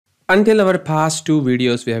Until our past two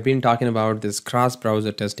videos, we have been talking about this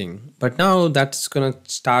cross-browser testing, but now that's going to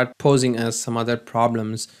start posing us some other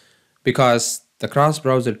problems because the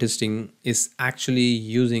cross-browser testing is actually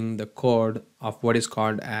using the code of what is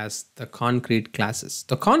called as the concrete classes.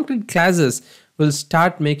 The concrete classes will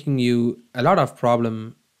start making you a lot of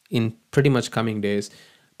problem in pretty much coming days,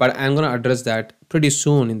 but I'm going to address that pretty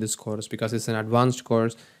soon in this course because it's an advanced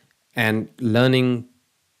course and learning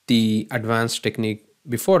the advanced technique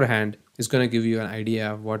beforehand is going to give you an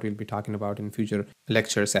idea of what we'll be talking about in future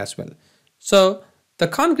lectures as well. So the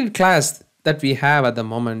concrete class that we have at the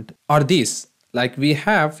moment are these. Like we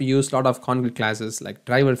have used a lot of concrete classes like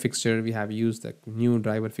driver fixture, we have used the new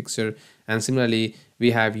driver fixture, and similarly we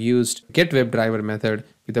have used getWebDriver method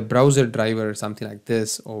with a browser driver, something like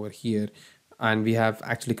this over here. And we have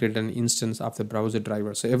actually created an instance of the browser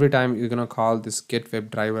driver. So every time you're going to call this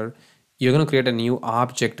getWebDriver, you're going to create a new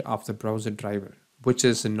object of the browser driver, which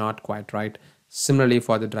is not quite right. Similarly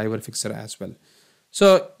for the driver fixer as well.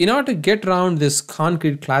 So in order to get around this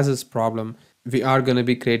concrete classes problem, we are going to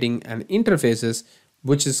be creating an interfaces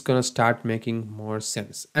which is going to start making more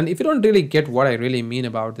sense. And if you don't really get what I really mean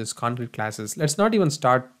about this concrete classes, let's not even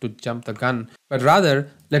start to jump the gun, but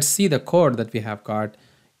rather let's see the code that we have got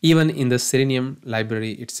even in the Selenium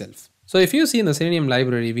library itself. So if you see in the Selenium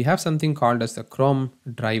library, we have something called as the Chrome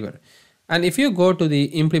driver. And if you go to the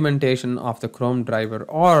implementation of the Chrome driver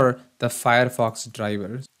or the Firefox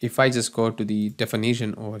driver, if I just go to the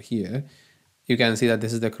definition over here, you can see that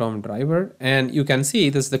this is the Chrome driver, and you can see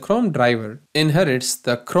this the Chrome driver inherits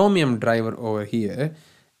the Chromium driver over here.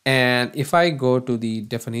 And if I go to the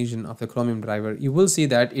definition of the Chromium driver, you will see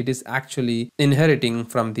that it is actually inheriting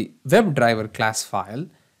from the WebDriver class file.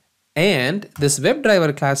 And this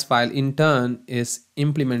WebDriver class file in turn is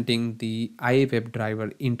implementing the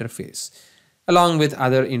iWebDriver interface along with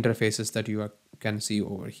other interfaces that you can see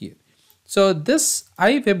over here. So this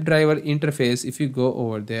iWebDriver interface, if you go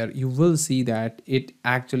over there, you will see that it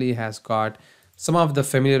actually has got some of the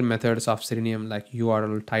familiar methods of Selenium like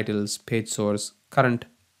URL titles, page source, current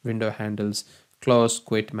window handles, close,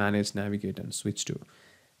 quit, manage, navigate, and switch to.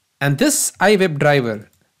 And this iWebDriver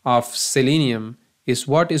of Selenium is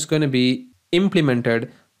what is going to be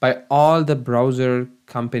implemented by all the browser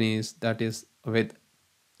companies that is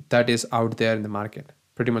out there in the market,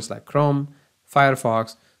 pretty much like Chrome,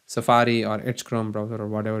 Firefox, Safari, or Edge Chrome browser, or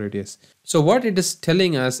whatever it is. So what it is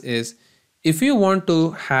telling us is if you want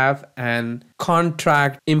to have an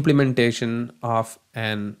contract implementation of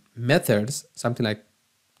an methods, something like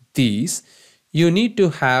these, you need to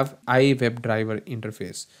have iWebDriver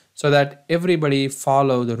interface so that everybody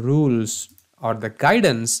follow the rules or the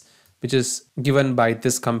guidance which is given by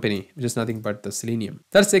this company, which is nothing but the Selenium.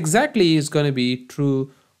 That's exactly is going to be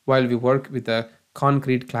true while we work with the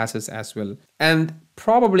concrete classes as well. And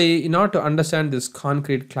probably in order to understand this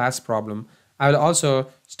concrete class problem, I will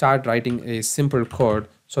also start writing a simple code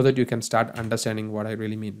so that you can start understanding what I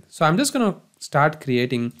really mean. So I'm just going to start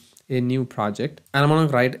creating a new project and I'm going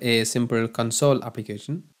to write a simple console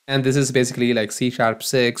application. And this is basically like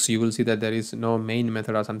C#6. You will see that there is no main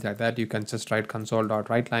method or something like that. You can just write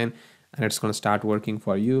console.writeLine and it's going to start working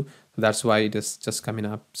for you. So that's why it is just coming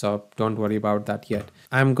up. So don't worry about that yet.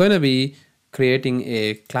 I'm going to be creating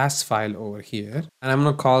a class file over here. And I'm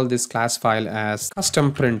going to call this class file as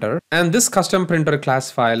custom printer. And this custom printer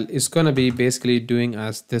class file is going to be basically doing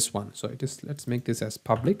as this one. So it is, let's make this as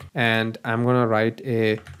public. And I'm going to write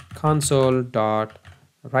a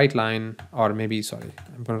console.writeLine, or maybe, sorry,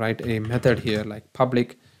 I'm going to write a method here like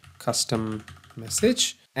public custom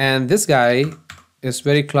message. And this guy is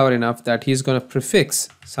very clever enough that he's going to prefix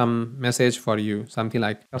some message for you, something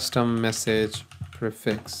like custom message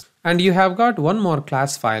prefix. And you have got one more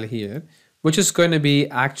class file here, which is going to be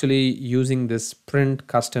actually using this print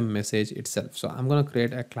custom message itself. So I'm going to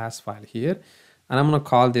create a class file here and I'm going to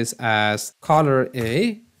call this as caller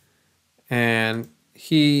A, and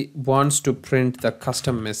he wants to print the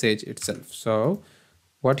custom message itself. So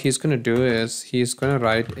what he's going to do is he's going to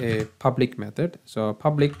write a public method. So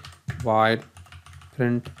public void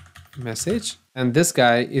print message, and this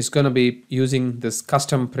guy is going to be using this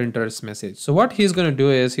custom printers message. So what he's going to do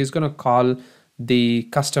is he's going to call the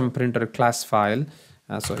custom printer class file.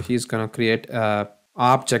 So he's going to create a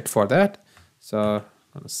object for that. So I'm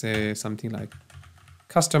going to say something like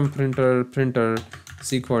custom printer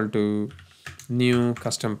is equal to new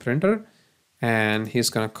custom printer, and he's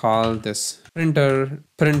going to call this printer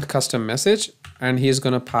print custom message, and he's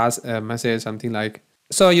going to pass a message something like.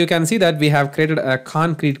 So you can see that we have created a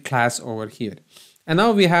concrete class over here. And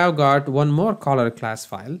now we have got one more caller class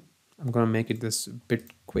file. I'm going to make it this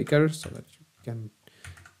bit quicker so that you can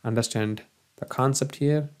understand the concept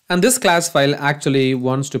here. And this class file actually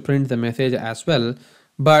wants to print the message as well,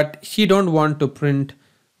 but he don't want to print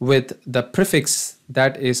with the prefix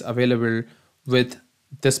that is available with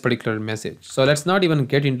this particular message. So let's not even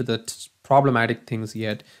get into the problematic things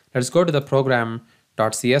yet. Let's go to the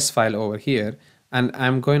program.cs file over here, and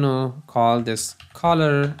I'm going to call this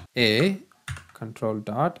color A control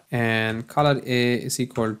dot, and color A is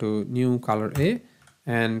equal to new color A,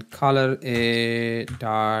 and color A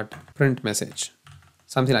dot print message,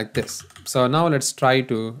 something like this. So now let's try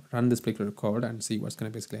to run this particular code and see what's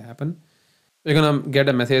going to basically happen. We're going to get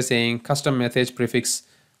a message saying custom message prefix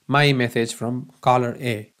my message from caller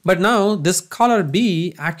A. But now this caller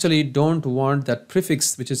B actually don't want that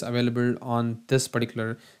prefix which is available on this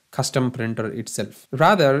particular custom printer itself.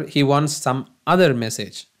 Rather, he wants some other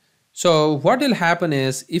message. So what will happen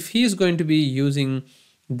is, if he is going to be using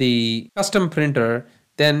the custom printer,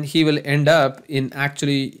 then he will end up in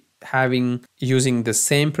actually using the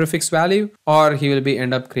same prefix value, or he will be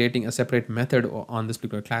end up creating a separate method on this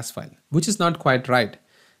particular class file, which is not quite right.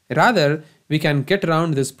 Rather, we can get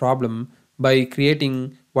around this problem by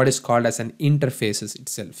creating what is called as an interfaces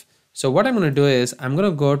itself. So what I'm going to do is, I'm going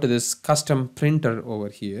to go to this custom printer over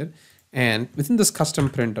here, and within this custom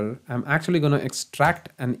printer, I'm actually going to extract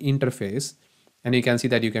an interface, and you can see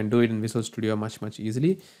that you can do it in Visual Studio much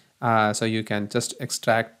easily. So you can just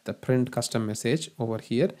extract the print custom message over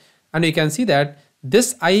here, and you can see that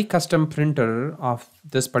this custom printer of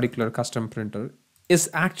this particular custom printer is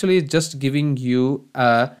actually just giving you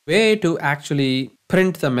a way to actually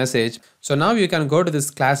print the message. So now you can go to this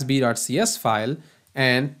class b.cs file,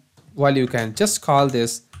 and while you can just call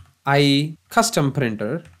this custom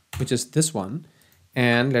printer, which is this one,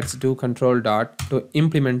 and let's do control dot to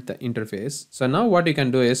implement the interface. So now what you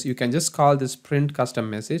can do is, you can just call this print custom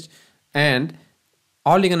message, and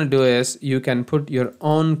all you're going to do is you can put your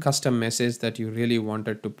own custom message that you really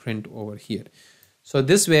wanted to print over here. So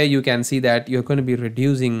this way you can see that you're going to be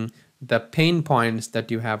reducing the pain points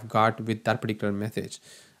that you have got with that particular message.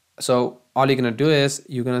 So all you're going to do is,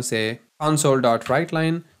 you're going to say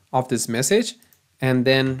console.writeLine of this message, and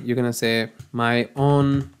then you're going to say my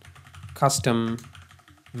own custom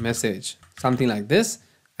message, something like this.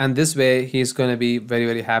 And this way he's going to be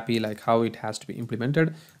very happy like how it has to be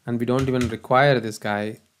implemented, and we don't even require this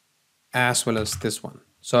guy as well as this one.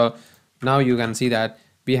 So now you can see that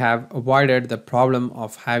we have avoided the problem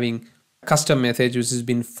of having a custom message which has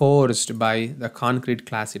been forced by the Concrete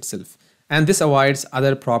class itself. And this avoids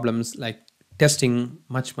other problems like testing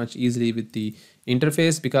much easily with the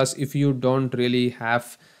interface, because if you don't really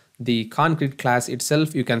have the Concrete class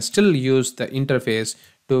itself, you can still use the interface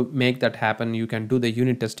to make that happen. You can do the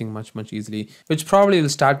unit testing much easily, which probably will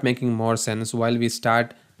start making more sense while we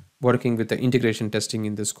start working with the integration testing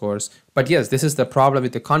in this course. But yes, this is the problem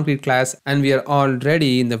with the Concrete class, and we are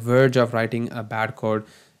already in the verge of writing a bad code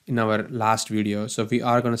in our last video. So we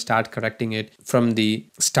are going to start correcting it from the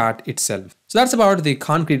start itself. So that's about the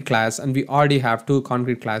Concrete class, and we already have 2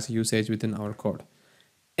 Concrete class usage within our code.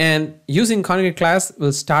 And using Concrete class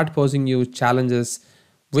will start posing you challenges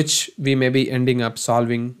which we may be ending up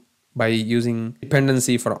solving by using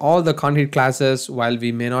dependency for all the Concrete classes, while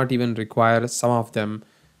we may not even require some of them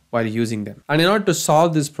while using them. And in order to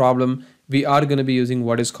solve this problem, we are going to be using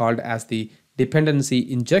what is called as the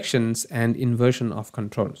dependency injections and inversion of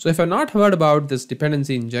control. So if you've not heard about this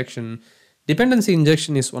dependency injection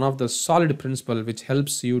is one of the solid principle which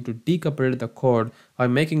helps you to decouple the code by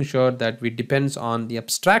making sure that we depends on the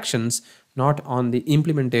abstractions, not on the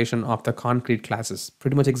implementation of the Concrete classes.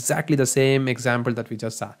 Pretty much exactly the same example that we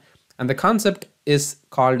just saw. And the concept is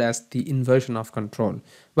called as the inversion of control.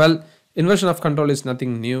 Well, inversion of control is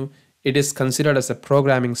nothing new. It is considered as a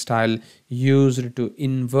programming style used to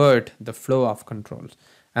invert the flow of controls.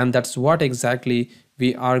 And that's what exactly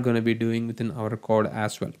we are going to be doing within our code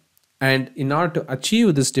as well. And in order to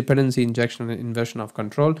achieve this dependency injection and inversion of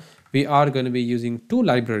control, we are going to be using 2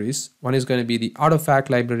 libraries. One is going to be the Artifact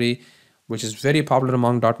library, which is very popular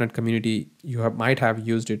among .NET community. You might have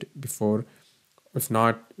used it before. If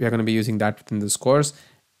not, we are going to be using that within this course.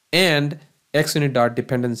 And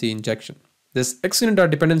XUnit.DependencyInjection. This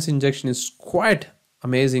XUnit.DependencyInjection is quite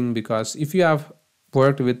amazing, because if you have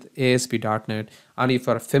worked with ASP.NET, and if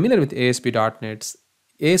you are familiar with ASP.NET,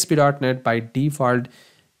 ASP.NET by default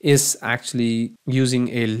is actually using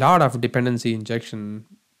a lot of dependency injection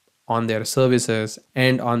on their services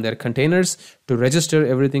and on their containers to register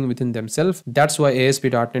everything within themselves. That's why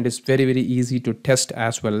ASP.NET is very easy to test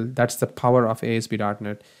as well. That's the power of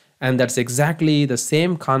ASP.NET. And that's exactly the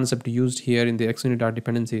same concept used here in the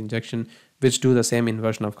XUnit.DependencyInjection, which do the same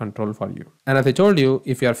inversion of control for you. And as I told you,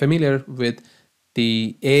 if you are familiar with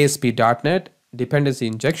the ASP.NET, dependency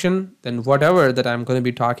injection, then whatever that I'm going to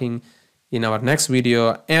be talking in our next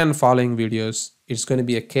video and following videos, it's going to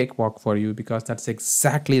be a cakewalk for you, because that's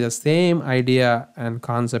exactly the same idea and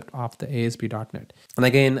concept of the ASP.NET. And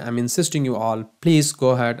again, I'm insisting you all, please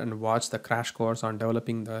go ahead and watch the crash course on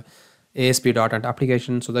developing the ASP.NET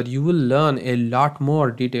application, so that you will learn a lot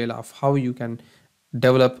more detail of how you can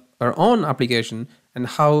develop our own application and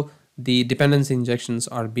how the dependency injections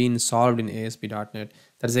are being solved in ASP.NET.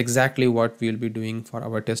 That is exactly what we'll be doing for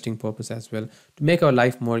our testing purpose as well, to make our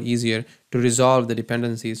life more easier to resolve the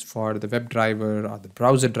dependencies for the web driver or the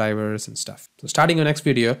browser drivers and stuff. So starting our next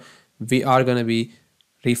video, we are going to be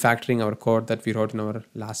refactoring our code that we wrote in our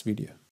last video.